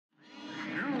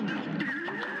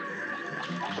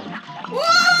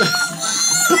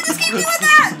doing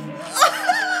that?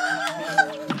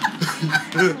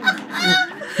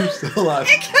 You're still alive.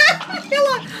 I'm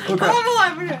alive. Okay.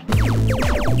 Oh, I'm alive. Okay.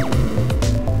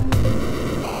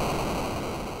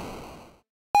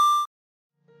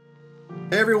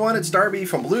 Hey everyone, it's Darby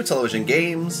from Blue Television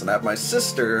Games, and I have my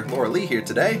sister, Lauralee, here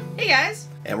today. Hey guys.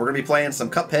 And we're going to be playing some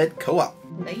Cuphead co-op.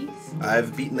 Nice.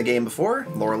 I've beaten the game before.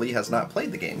 Lauralee has not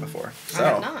played the game before. So, I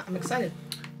have not. I'm excited.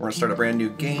 We're going to start a brand new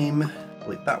game.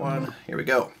 Delete that one. Here we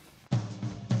go.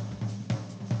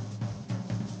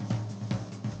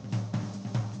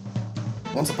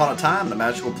 Once upon a time, in a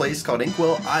magical place called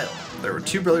Inkwell Isle, there were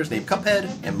two brothers named Cuphead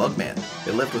and Mugman.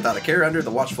 They lived without a care under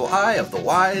the watchful eye of the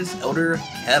wise Elder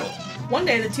Kettle. One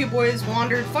day, the two boys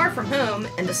wandered far from home,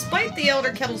 and despite the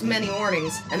Elder Kettle's many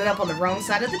warnings, ended up on the wrong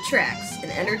side of the tracks and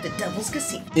entered the Devil's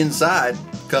Casino. Inside,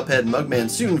 Cuphead and Mugman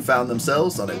soon found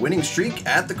themselves on a winning streak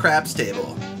at the craps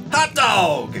table. Hot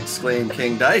dog! Exclaimed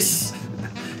King Dice.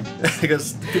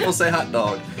 Because people say hot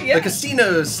dog. Yeah. The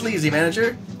casino's sleazy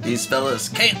manager. These fellas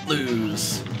can't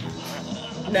lose.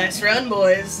 Nice run,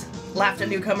 boys, laughed a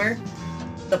newcomer.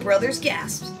 The brothers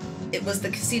gasped. It was the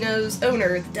casino's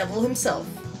owner, the devil himself.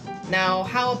 Now,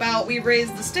 how about we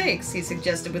raise the stakes, he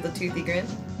suggested with a toothy grin.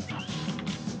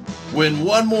 Win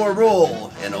one more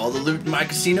roll, and all the loot in my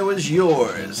casino is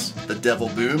yours, the devil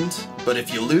boomed. But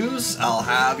if you lose, I'll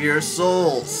have your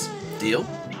souls. Deal?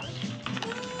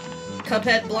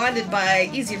 Cuphead, blinded by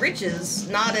easy riches,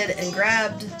 nodded and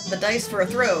grabbed the dice for a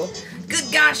throw.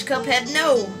 Good gosh, Cuphead,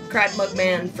 no! Cried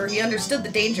Mugman, for he understood the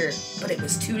danger, but it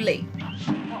was too late.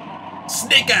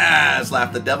 Snake eyes!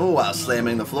 Laughed the devil while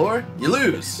slamming the floor. You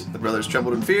lose! The brothers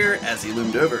trembled in fear as he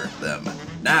loomed over them.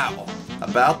 Now,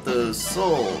 about those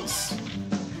souls.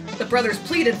 The brothers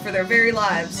pleaded for their very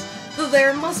lives.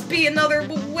 There must be another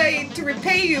way to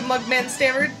repay you, Mugman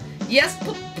stammered. Yes,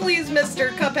 please, Mr.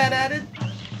 Cuphead added.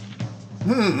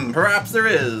 Perhaps there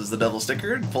is, the devil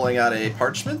stickered, pulling out a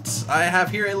parchment. I have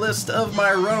here a list of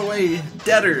my runaway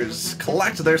debtors.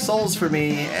 Collect their souls for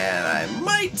me, and I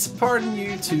might pardon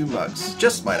you 2 mugs.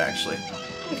 Just might, actually.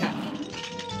 Okay.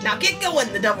 Now get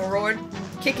going, the devil roared,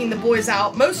 kicking the boys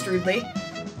out most rudely.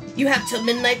 You have till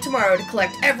midnight tomorrow to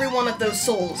collect every one of those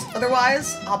souls.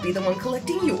 Otherwise, I'll be the one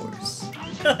collecting yours.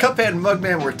 Cuphead and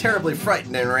Mugman were terribly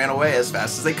frightened and ran away as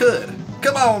fast as they could.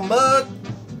 Come on, Mug!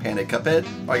 Panicked Cuphead.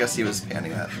 Oh, I guess he was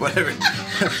panning that. Whatever.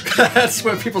 That's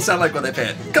what people sound like when they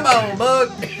pan. Come on,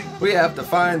 Mug! We have to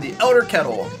find the Elder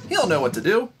Kettle. He'll know what to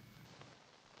do.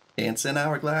 Dancing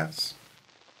hourglass.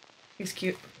 He's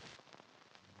cute.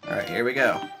 Alright, here we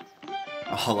go.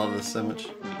 Oh, I love this so much.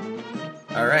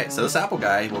 Alright, so this apple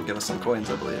guy will give us some coins,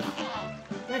 I believe.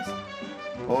 Nice.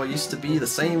 Oh, it used to be the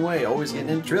same way, always getting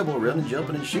in trouble, running,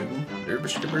 jumping, and shooting.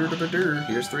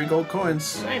 Here's 3 gold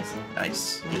coins. Nice.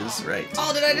 Nice is right.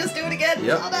 Oh, did I just do it again?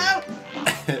 Yep. Oh,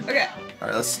 no. Okay.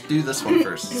 Alright, let's do this one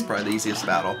first. It's probably the easiest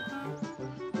battle.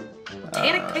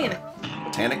 Botanic Panic.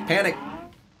 Botanic Panic.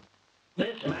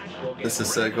 This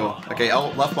is so cool. Okay,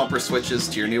 left bumper switches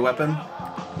to your new weapon,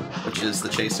 which is the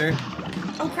chaser.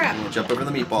 Oh, crap. And we'll jump over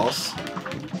the meatballs,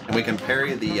 and we can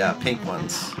parry the pink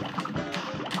ones,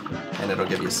 and it'll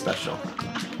give you a special.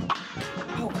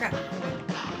 Oh, crap.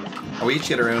 Oh, we each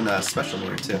get our own special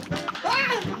meter, too.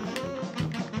 Ah!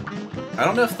 I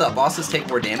don't know if the bosses take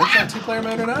more damage on 2-player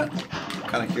mode or not. I'm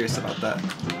kind of curious about that.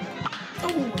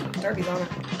 Oh, Darby's on it.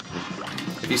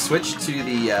 If you switch to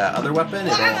the other weapon,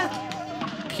 it'll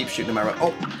keep shooting no matter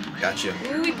what. Oh, got you.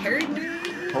 Ooh, he parried me.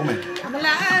 Oh, man. I'm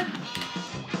alive.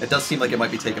 It does seem like it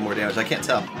might be taking more damage. I can't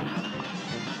tell.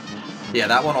 Yeah,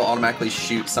 that one will automatically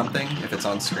shoot something if it's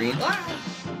on screen. Ah!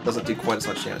 Doesn't do quite as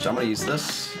much damage. I'm going to use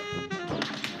this.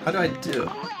 How do I do?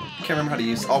 I can't remember how to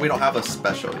use... Oh, we don't have a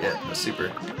special yet. A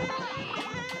super.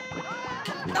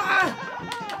 Ah!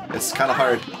 It's kind of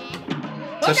hard.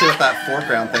 Especially with that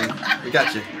foreground thing. We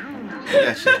got you. We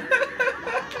got you.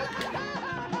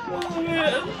 Oh,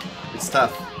 man. It's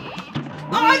tough.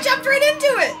 Oh, I jumped right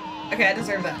into it! Okay, I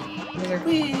deserve that. I deserve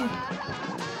it.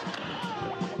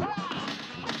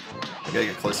 I gotta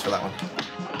get close for that one.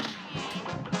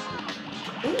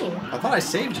 Ooh. I thought I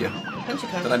saved you. Punchy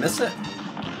punch. Did I miss it?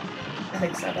 I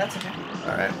think so. That's okay.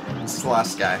 Alright, this is the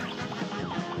last guy.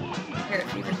 Here,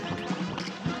 you can...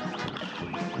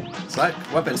 So that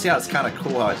weapon, see how it's kind of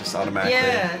cool how it just automatically...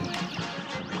 Yeah.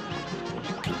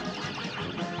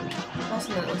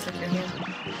 Awesome that it looks like your hand.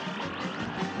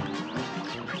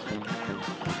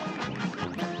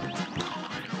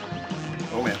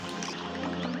 Oh man.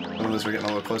 Some of those are getting a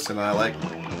little closer than I like.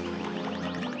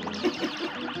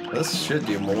 This should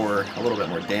do more, a little bit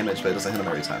more damage, but it doesn't hit them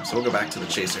every time. So we'll go back to the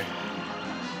chaser.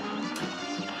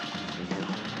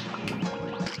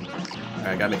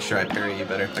 Alright, I gotta make sure I parry you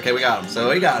better. Okay, we got him. So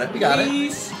we got it. We got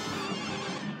it.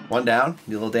 One down.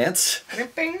 Do a little dance.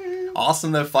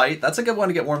 Awesome, though, fight. That's a good one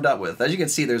to get warmed up with. As you can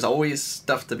see, there's always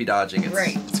stuff to be dodging.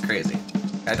 It's crazy.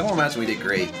 I don't imagine we did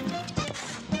great.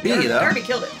 B, though. Darby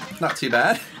killed it. Not too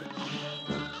bad.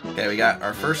 Okay, we got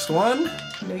our first one.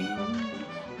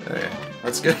 Okay,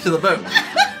 let's go to the boat.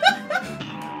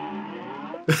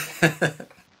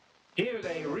 Here's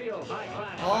a real high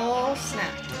class. Oh,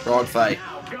 snap. Frog fight.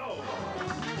 Now go.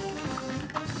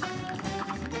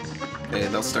 Okay,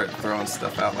 they'll start throwing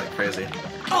stuff out like crazy.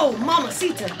 Oh,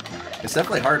 mamacita. It's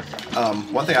definitely hard.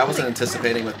 One thing I wasn't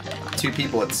anticipating with two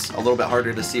people, it's a little bit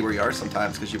harder to see where you are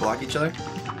sometimes because you block each other.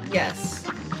 Yes.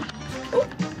 Ooh.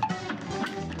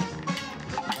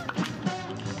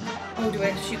 Oh, do I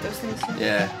have to shoot those things?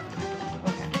 Yeah.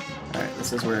 Okay. Alright,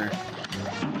 this is where...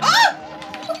 Ah!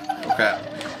 Oh, crap.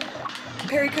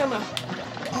 Parry coma.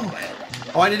 Oh, man.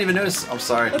 Oh, I didn't even notice. I'm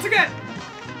sorry. That's okay.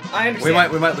 I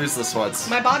understand. We might lose this once.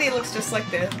 My body looks just like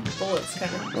the bullets,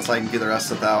 kind of. Unless I can do the rest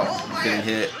without getting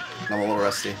hit. I'm a little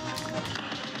rusty.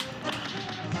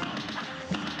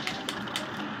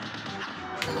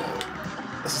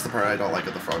 This is the part I don't like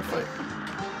of the frog fight.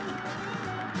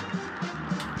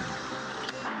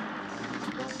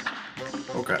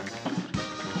 Okay.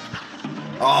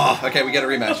 Oh, okay, we get a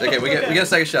rematch. Okay, we get a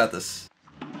second shot at this.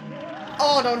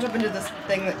 Oh, don't jump into this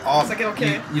thing that looks like it'll kill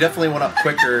you. You definitely went up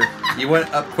quicker. You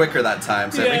went up quicker that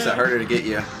time, so it makes it harder to get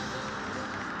you.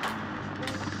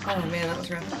 Oh man, that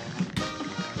was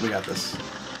rough. We got this.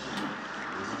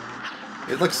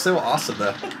 It looks so awesome,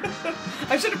 though.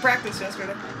 I should have practiced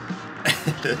yesterday.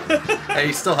 Hey,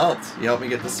 you still helped. You helped me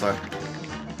get this far.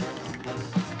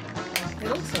 It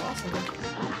looks so awesome.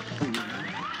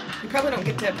 You probably don't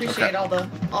get to appreciate all the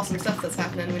awesome stuff that's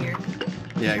happening when you're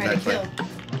trying to kill.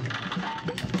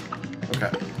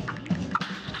 Okay.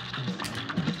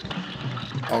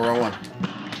 Oh, wrong one.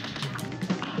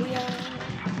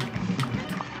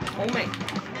 Oh man.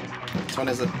 This one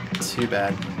isn't too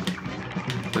bad.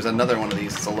 There's another one of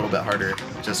these. It's a little bit harder.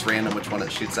 Just random which one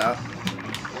it shoots out.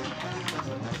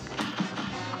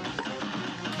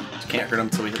 Just can't hurt them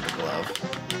until we hit the glove.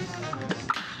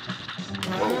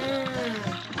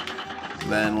 Whoa.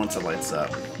 Then once it lights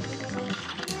up.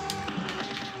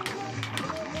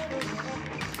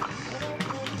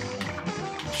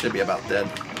 Should be about dead.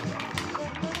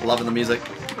 Loving the music.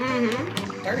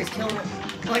 Mm-hmm. Darby's killing it.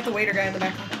 I like the waiter guy in the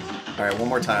back. Alright, one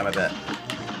more time, I bet.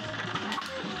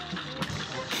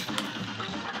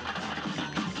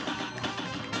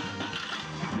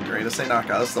 You ready to say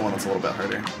knockout? This is the one that's a little bit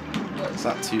harder. It's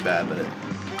not too bad, but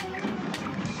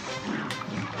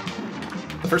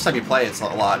the first time you play, it's a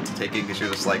lot to take in because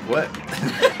you're just like, what?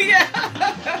 Yeah!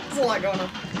 There's a lot going on.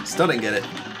 Still didn't get it.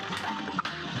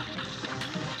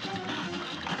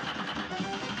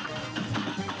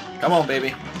 Come on,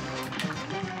 baby.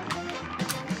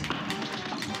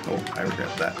 Oh, I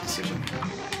regret that decision.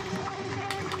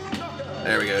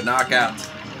 There we go, knockout.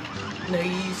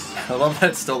 Nice. I love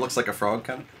that it still looks like a frog,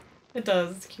 kind of. It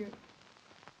does, it's cute.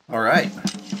 Alright.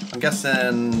 I'm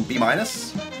guessing B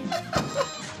minus?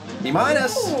 B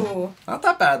minus! Ooh. Not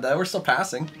that bad, though. We're still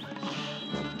passing.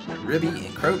 Ribby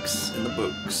and Croaks in the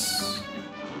books.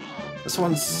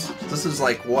 This is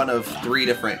like one of 3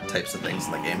 different types of things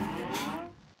in the game.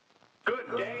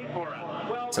 Good day for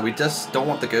us. So we just don't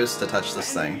want the ghost to touch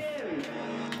this thing.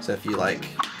 So if you like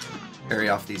parry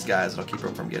off these guys, it'll keep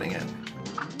them from getting in.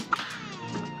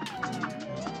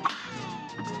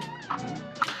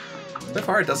 So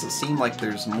far it doesn't seem like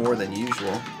there's more than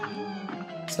usual.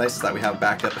 It's nice that we have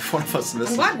backup if one of us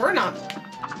misses. I'm glad we're not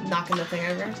knocking the thing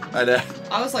over. I know.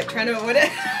 I was like trying to avoid it.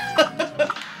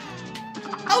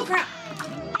 Oh crap!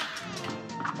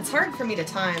 It's hard for me to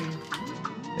time.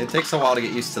 It takes a while to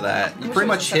get used to that. You pretty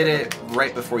much hit it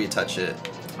right before you touch it.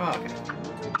 Oh, okay.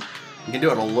 You can do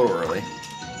it a little early.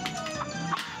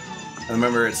 And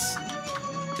remember, it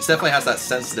definitely has that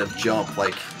sensitive jump,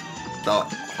 like the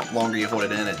longer you hold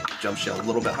it in, it jumps you a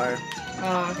little bit higher.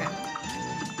 Oh, okay.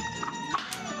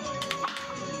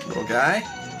 Little guy.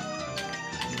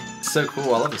 So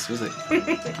cool, I love this music. Ooh,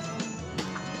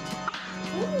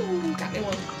 got me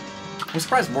one. I'm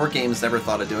surprised more games never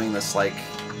thought of doing this, like,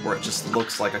 where it just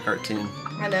looks like a cartoon.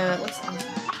 I know, it looks nice.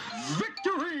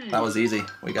 Victory! That was easy.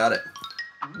 We got it.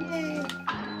 Yay.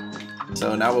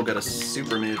 So now we'll get a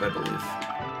super move, I believe.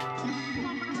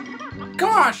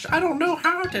 Gosh, I don't know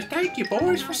how to thank you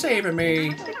boys for saving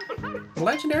me.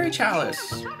 Legendary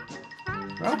Chalice.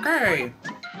 Okay.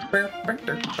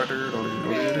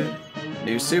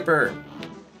 New super.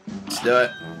 Let's do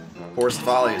it. Forced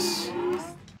Follies.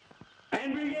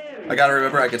 And begin! I gotta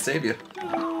remember I could save you.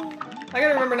 I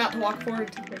gotta remember not to walk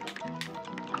forward too quick.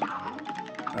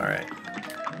 Alright.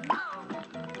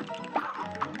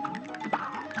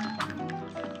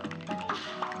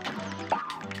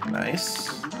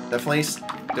 Nice. Definitely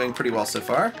doing pretty well so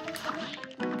far.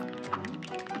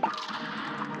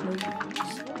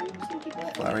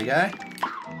 Flowery guy.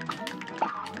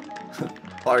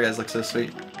 Flower guys look so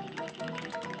sweet.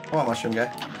 Come on, mushroom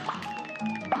guy.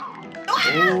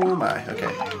 Oh my,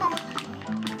 okay.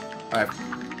 I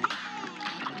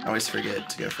always forget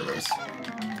to go for those.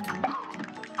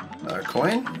 Another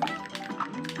coin.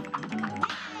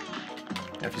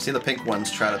 If you see the pink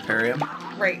ones, try to parry him.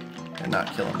 Right. And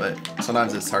not kill him, but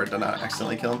sometimes it's hard to not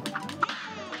accidentally kill him.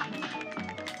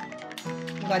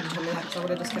 I'm glad you told me that, because I would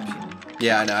have just kept shooting.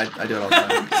 Yeah, I know, I do it all the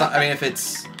time. So, I mean, if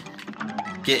it's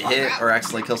get hit or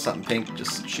accidentally kill something pink,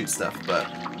 just shoot stuff, but...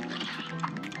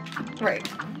 Right.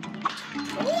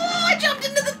 Oh, I jumped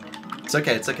into the... It's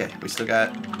okay, it's okay. We still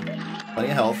got plenty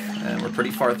of health, and we're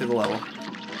pretty far through the level.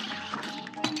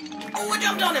 Oh, I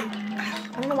jumped on him! I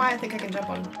don't know why I think I can jump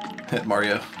on him.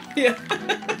 Mario. Yeah.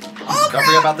 Oh, Don't crap!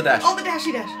 forget about the dash. Oh, the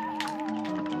dashy dash.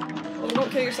 Oh, don't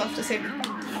kill yourself to save me.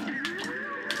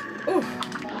 Ooh.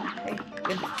 Hey,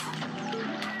 good.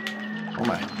 Oh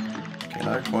my. Okay,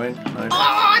 another coin. Another...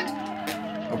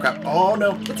 Oh! Oh crap. Oh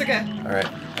no. It's okay. Alright,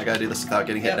 I gotta do this without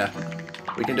getting hit now.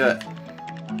 We can do it.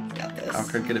 Got this. How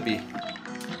hard could it be?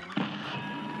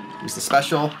 Use the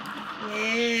special.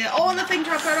 Yeah. Oh, and the thing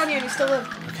dropped right on you and you still live.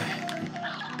 Okay.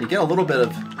 You get a little bit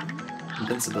of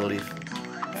invincibility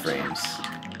frames.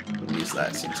 We'll use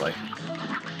that, seems like.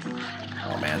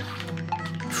 Oh man.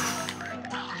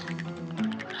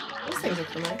 Those things are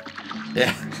familiar.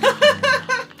 Yeah.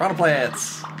 Piranha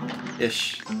plants!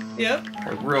 Ish. Yep.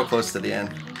 We're real close to the end.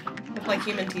 With like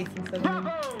human teeth instead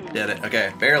of... Did it.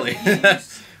 Okay, barely.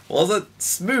 Wasn't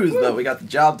smooth, but we got the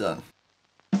job done.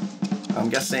 I'm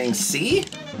guessing C?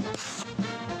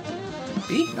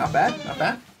 B? Not bad, not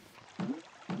bad.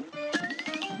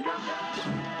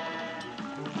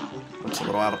 Looks a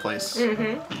little out of place.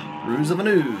 Mm-hmm. Ruse of an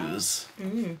ooze.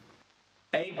 Mm.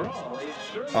 A brawl is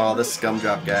sure. Oh, this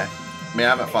gumdrop guy. I mean, I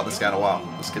haven't fought this guy in a while.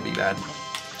 This could be bad.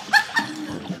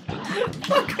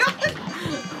 Oh god!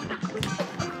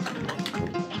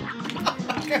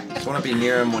 Just want to be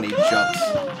near him when he jumps.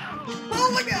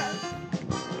 Oh my god!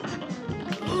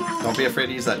 Don't be afraid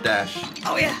to use that dash.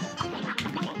 Oh yeah!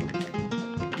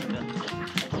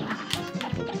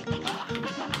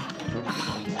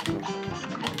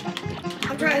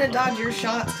 I'm trying to dodge your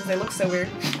shots because they look so weird.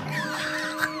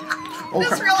 Oh,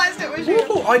 Just crap. realized it was you.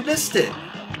 Ooh, I missed it.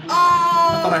 Oh!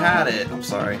 I thought I had it. I'm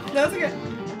sorry. That's okay.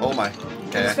 Oh my. I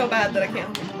Okay. just feel bad that I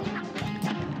can't.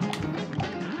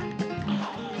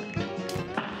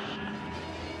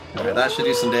 Alright, that should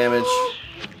do some damage.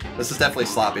 This is definitely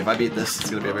sloppy. If I beat this, it's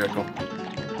gonna be a miracle.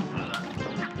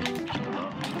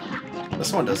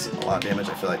 This one does a lot of damage,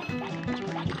 I feel like.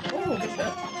 Oh, good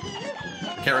job.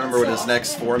 I can't remember what his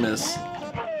next form is.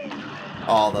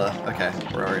 Oh, the... Okay,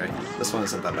 we're alright. This one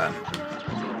isn't that bad.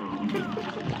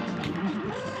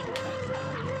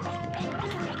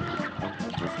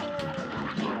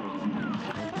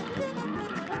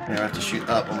 Yeah, I have to shoot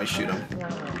up when we shoot him.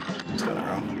 Just got it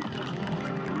wrong.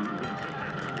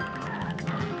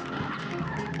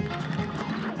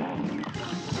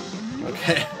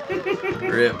 Okay.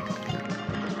 Rip.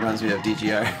 Reminds me of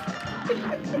DGR.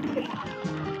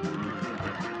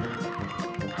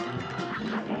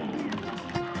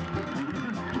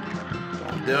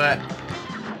 Don't do it.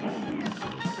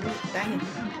 Dang.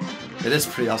 It is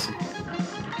pretty awesome.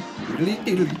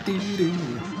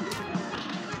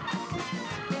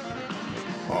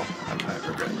 Oh, I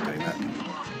regret doing that.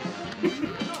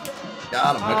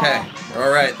 Got him. Okay.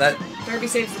 Alright, that... Darby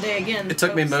saves the day again. It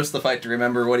took me folks. most of the fight to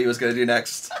remember what he was going to do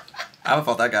next. I haven't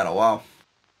fought that guy in a while.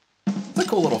 It's a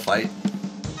cool little fight.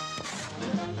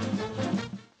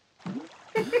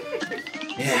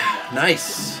 Yeah,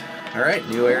 nice. Alright,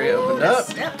 new area Ooh, opened the up.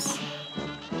 Steps.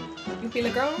 Youpi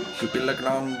Lagrange. Shoopy looking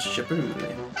Shabu.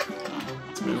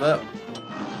 Let's move up.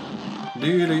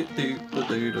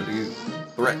 Do-do-do-do-do-do.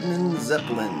 Threatening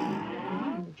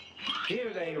Zeppelin.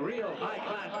 Here's a real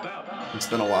high-class bout. It's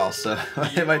been a while, so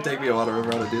it might take me a while to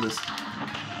remember how to do this.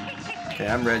 Okay,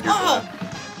 I'm red, you're Oh! blue.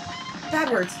 Bad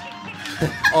words.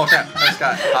 Oh crap, nice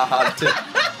guy. Haha, too.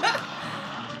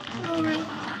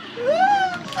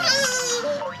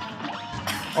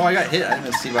 Oh, I got hit. I didn't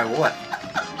even see by what.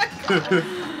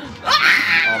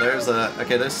 Oh, there's a...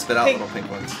 Okay, those spit out Pink. little pink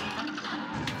ones.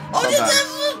 Oh,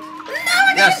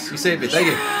 Sometimes. Yes, you saved me. Thank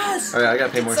you. Yes! Alright, I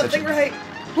gotta pay more Something attention. right.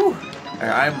 Whew.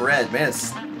 Alright, I'm red. Man,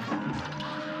 it's...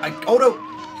 Oh no!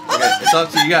 Okay, it's up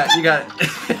to you. You got...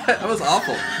 That was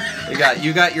awful. You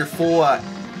got your full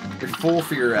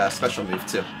for your special move,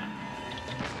 too.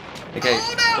 Okay,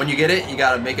 Oh, no. when you get it, you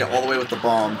gotta make it all the way with the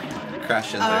bomb.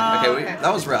 Crash in there. Okay, okay.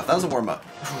 that was rough. That was a warm up.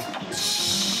 I'm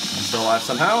still alive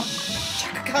somehow.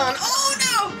 Chaka Khan. Oh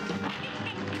no!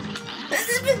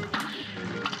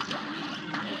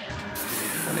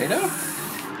 Tornado?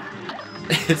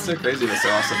 It's so crazy, but so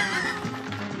awesome.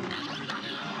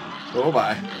 Oh my.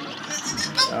 I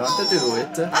don't have to do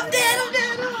it. I'm dead. I'm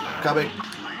dead. Coming.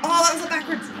 Oh, that was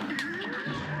backwards.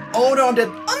 Oh no, I'm dead.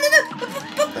 Oh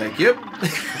no! Thank you.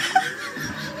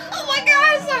 Oh my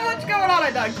god, so much going on.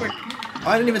 I died quick. Oh,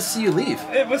 I didn't even see you leave.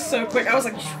 It was so quick. I was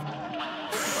like.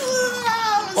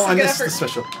 Oh, I good missed effort. the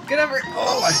special. Good effort.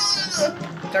 Oh my.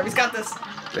 Darby's got this.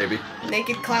 Baby.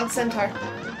 Naked Cloud Centaur.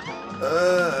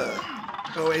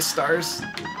 Go away, stars.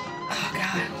 Oh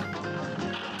god.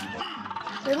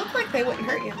 They look like they wouldn't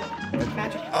hurt you. They look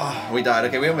magic. Oh, we died.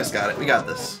 Okay, we almost got it. We got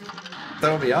this.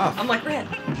 Throw me off. I'm like red.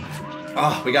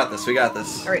 Oh, we got this. We got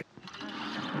this. Alright.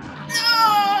 No!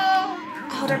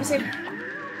 Oh, Darby saved me.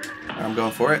 I'm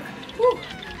going for it. Woo.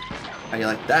 How you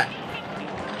like that?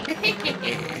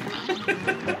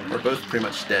 We're both pretty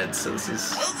much dead, so this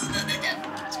is...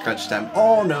 It's crunch time.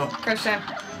 Oh, no. Crunch time.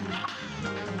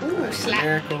 Ooh, slap.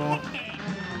 Miracle.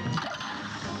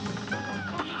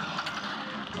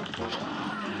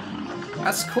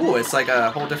 That's cool. It's like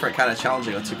a whole different kind of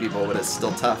challenging with two people, but it's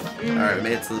still tough. Alright, we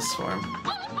made it to this form.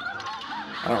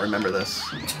 I don't remember this.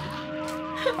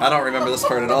 I don't remember this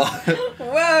part at all.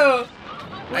 Whoa!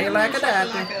 How you like that?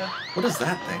 Like What is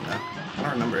that thing, though? I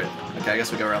don't remember it. Okay, I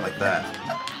guess we go around like that.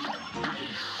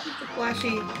 It's a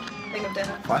flashy thing of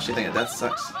death. Flashy thing of death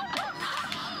sucks.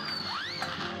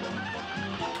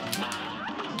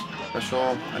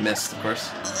 Special. I missed, of course.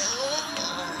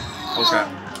 Oh crap.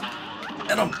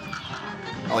 Hit him!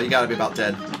 Oh, you gotta be about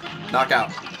dead. Knock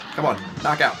out. Come on,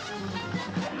 knock out.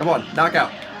 Come on, knock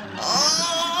out.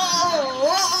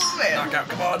 Oh, man. Knock out,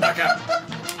 come on, knock out.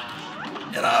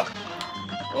 Get up.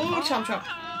 Oh, chomp chomp.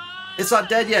 It's not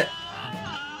dead yet.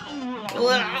 Oh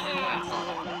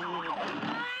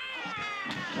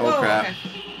Whoa, crap. okay.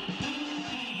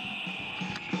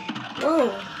 Whoa.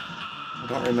 I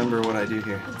don't remember what I do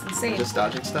here. That's insane. Just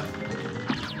dodging stuff?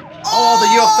 Oh, the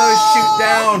UFOs shoot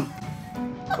down!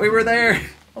 We were there!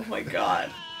 Oh my god.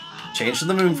 Change to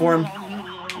the moon form.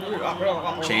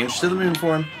 Change to the moon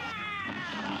form.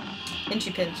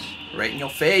 Pinchy pinch. Right in your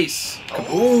face.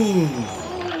 Kaboom!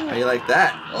 How you like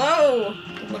that? Whoa!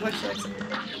 Look like she likes it.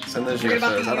 Send those Forget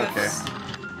about UFOs, the I don't care.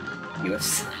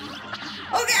 UFs.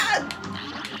 Oh god!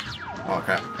 Oh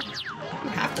crap. You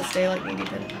have to stay like knee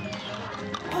deep in.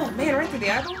 Oh man, right through the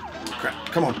eyeball? Crap.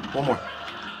 Come on, one more.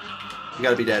 You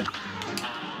gotta be dead.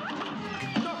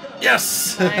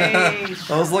 Yes! Nice.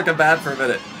 I was looking bad for a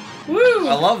minute. Woo!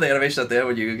 I love the animation at the end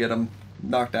when you get them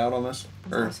knocked out almost.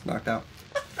 Or knocked out.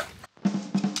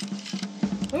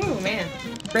 Ooh, man.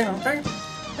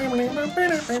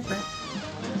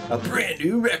 A brand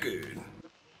new record.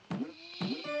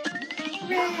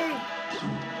 Yay!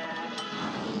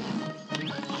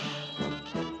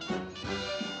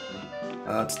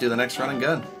 Let's do the next run and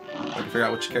gun. I can figure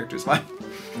out which character is mine.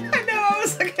 I know, I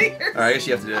was looking at your... Alright, I guess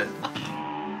you have to do it.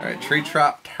 Alright, Tree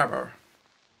Trap Tower.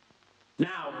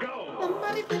 Now go!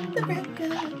 Somebody with the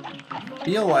record. I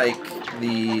feel like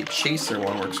the Chaser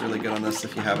one works really good on this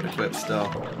if you have it equipped still.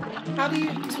 How do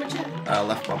you switch it?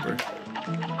 Left bumper.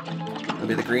 It'll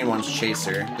be the green one's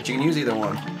Chaser, but you can use either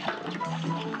one.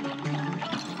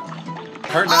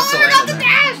 Hard not to I land got in the there.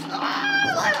 dash!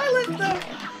 Oh, I lived though.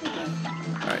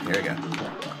 Alright, here we go.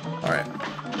 Alright.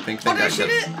 Think Oh, did I I shoot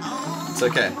could. it? Oh, It's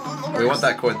okay. the We want worst.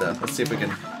 that cord though. Let's see if we can.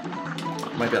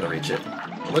 Might be able to reach it.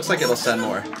 It looks like it'll send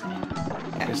more.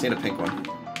 I just need a pink one.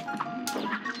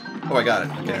 Oh, I got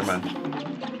it. Okay, never mind.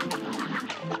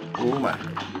 Oh my.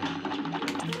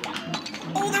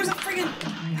 Oh, there's a friggin'...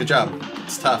 Good job.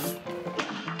 It's tough.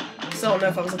 Still don't know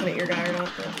if I was looking at your guy or not.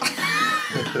 But...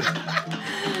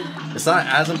 It's not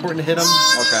as important to hit him.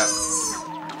 Oh crap.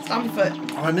 Stompy foot.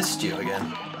 Oh, I missed you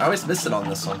again. I always miss it on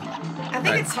this one. I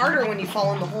think it's harder when you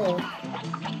fall in the hole.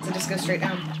 So just go straight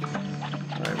down.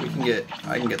 Alright, we can get.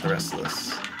 I can get the rest of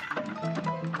this.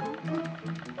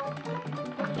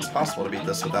 It's possible to beat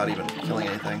this without even killing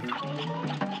anything.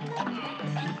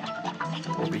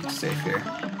 We'll be safe here.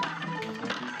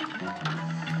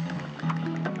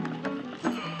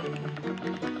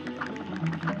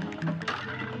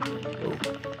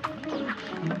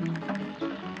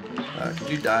 Oh. Could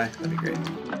you die? That'd be great.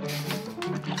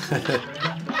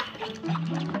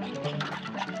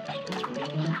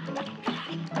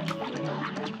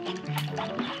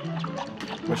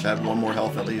 Wish I had one more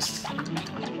health at least.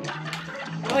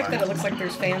 I like that it looks like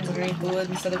there's fans underneath the wood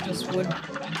instead of just wood.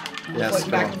 Yeah,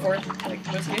 Floating back and forth like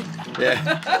whiskey. Yeah.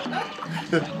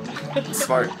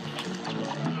 Smart.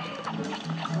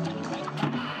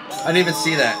 I didn't even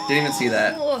see that. Didn't even see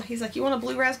that. Oh, he's like, you want a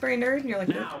blue raspberry nerd? And you're like,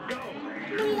 nope.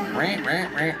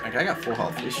 Okay, I got full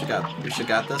health. We should got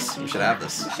this. We should have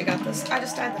this. She got this. I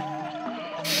just died there.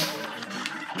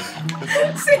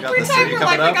 See, every this. time Are you we're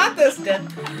coming like, up? I got this, dead.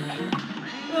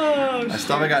 Oh, My shit.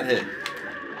 stomach got hit.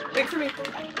 Wait for me.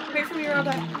 Wait for me or I'll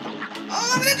die.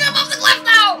 Oh, I'm gonna jump off the cliff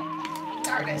now!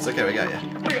 Darn it. It's okay, we got you.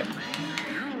 We're good.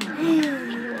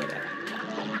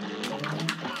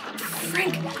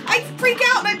 Frank! I freak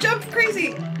out and I jump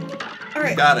crazy!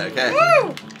 Alright. Got it, okay.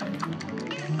 Woo!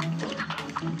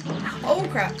 Oh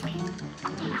crap.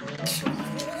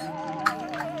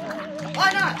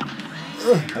 Why not?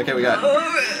 Okay, we got it.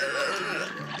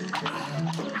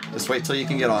 Just wait till you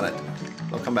can get on it.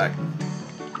 They'll come back.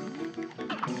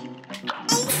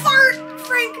 Oh, fart!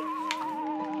 Frank!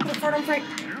 Don't fart on Frank.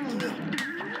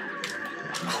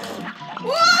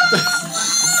 Whoa!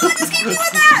 I just keep doing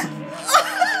that!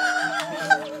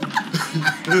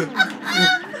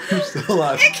 You're still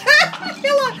alive. I can't! I'm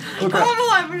alive! Oh, crap. Oh,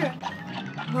 I'm alive! Okay.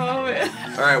 Oh, man.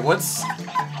 Alright, what's...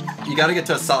 You gotta get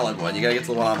to a solid one. You gotta get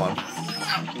to the one I'm on.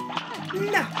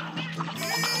 No.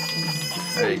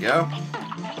 There you go.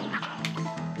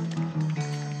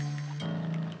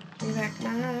 Bring back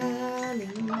my leaf.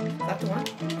 Is that the one?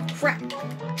 Crap.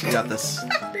 You got this.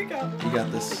 I freak out. You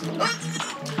got this.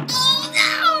 Oh, no!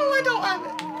 I don't have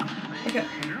it. Okay.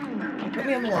 Put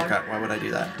me on the log. Okay, why would I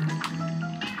do that?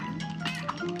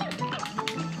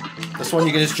 This one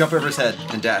you can just jump over his head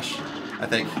and dash, I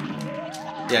think.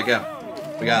 Yeah,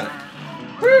 go. We got it.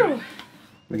 Whew.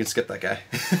 We can skip that guy.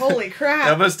 Holy It crap.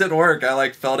 almost didn't work. I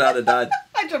like fell down and died.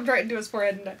 I jumped right into his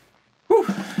forehead and died. Whew.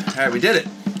 Alright, we did it.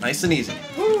 Nice and easy.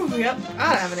 Whew, yep. I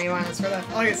don't have an A- for that.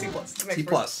 I'll get C+. To make C+.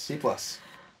 first. C+.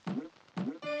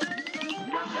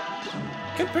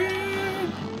 Cuphead.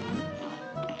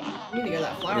 You need to go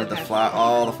that flower Yeah, the path.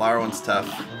 oh, the flower one's tough.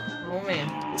 Oh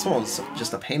man. This one's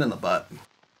just a pain in the butt.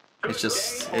 It's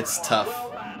just, it's tough.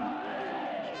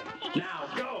 Now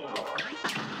go.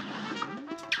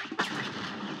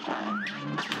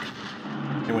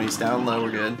 And when he's down low,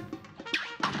 we're good.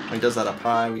 When he does that up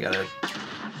high, we gotta...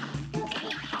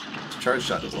 Charge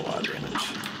shot does a lot of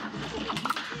damage.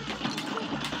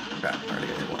 Crap, I already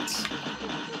got hit once.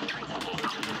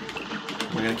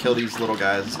 We're gonna kill these little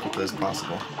guys as quickly as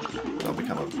possible. They'll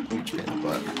become a huge pain in the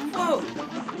butt. Whoa.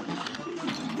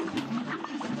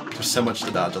 There's so much to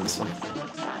dodge on this one.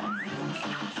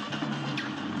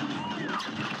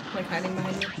 Like hiding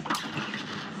behind you.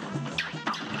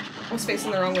 I was facing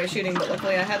the wrong way shooting, but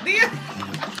luckily I had the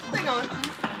thing on.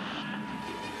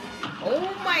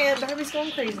 Oh man, Darby's going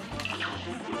crazy.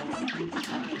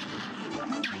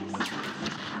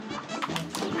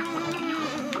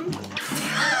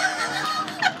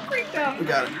 Freaked out. We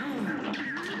got it.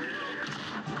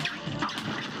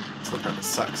 This little part that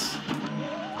sucks.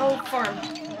 Oh, farm.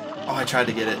 Oh, I tried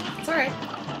to get it. It's alright.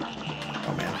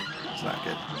 Oh man, it's not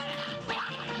good.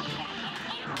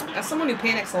 As someone who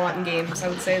panics a lot in games, I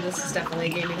would say this is definitely a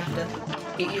game you have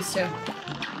to get used to.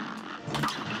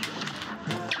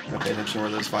 Gotta pay attention where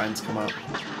those vines come up.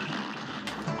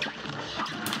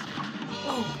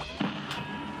 Oh.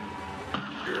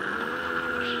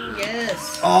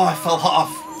 Yes. Oh, I fell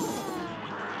off.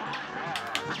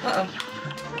 Uh-oh.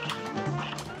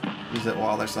 Use it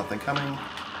while there's nothing coming.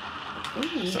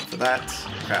 Ooh. Except for that.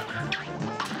 Crap.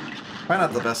 Probably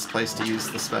not the best place to use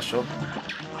the special.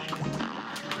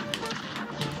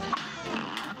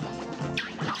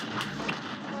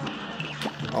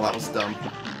 Oh, that was dumb.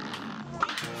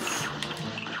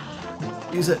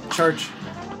 Use it. Charge.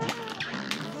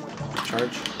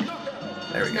 Charge.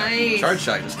 There we go. Nice. Charge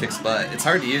shot just kicks butt. It's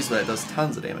hard to use, but it does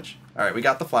tons of damage. Alright, we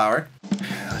got the flower.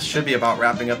 This should be about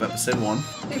wrapping up episode 1.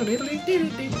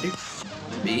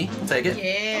 B, take it.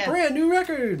 Yeah. A brand new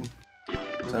record.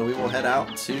 So we will head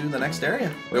out to the next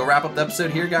area. We'll wrap up the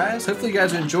episode here, guys. Hopefully you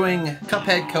guys are enjoying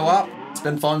Cuphead Co-op. It's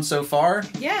been fun so far.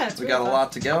 Yeah, it's We really got a fun.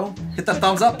 lot to go. Hit that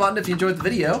thumbs up button if you enjoyed the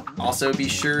video. Also, be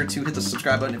sure to hit the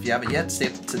subscribe button if you haven't yet. Stay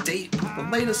up to date with the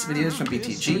latest videos from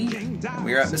BTG. And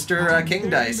we're at Mr. King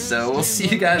Dice, so we'll see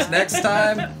you guys next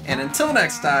time. And until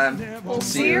next time, We'll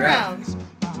see you around.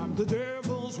 The day